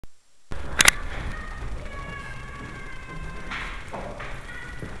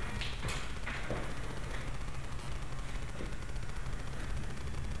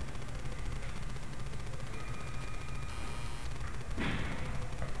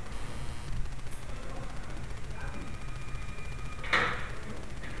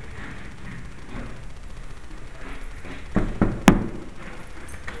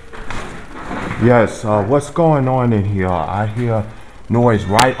Yes, what's going on in here? I hear noise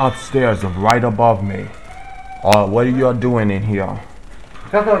right upstairs, right above me. What are y'all doing in here?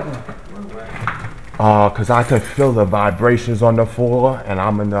 Cause I can feel the vibrations on the floor, and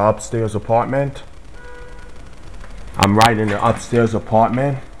I'm in the upstairs apartment. I'm right in the upstairs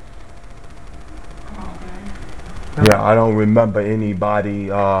apartment. Yeah, I don't remember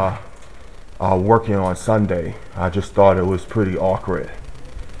anybody working on Sunday. I just thought it was pretty awkward.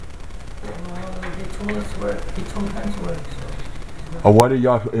 They told us work. They told us work. What are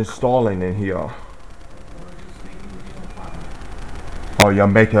y'all installing in here? Oh, you're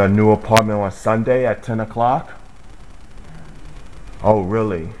making a new apartment on Sunday at 10 o'clock? Oh,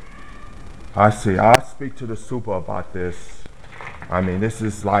 really? I see. I'll speak to the super about this. I mean, this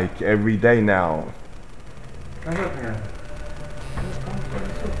is like every day now.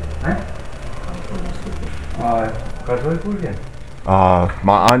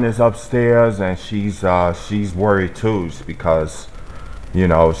 My aunt is upstairs and she's worried too because, you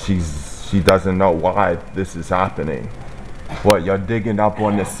know, she doesn't know why this is happening. What, you're digging up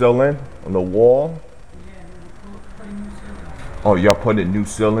on the ceiling, on the wall? Oh, you're putting new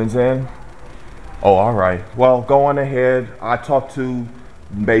ceilings in? Oh, all right. Well, go on ahead. I'll talk to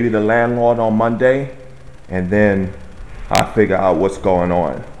maybe the landlord on Monday, and then I'll figure out what's going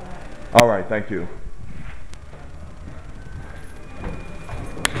on. All right, thank you.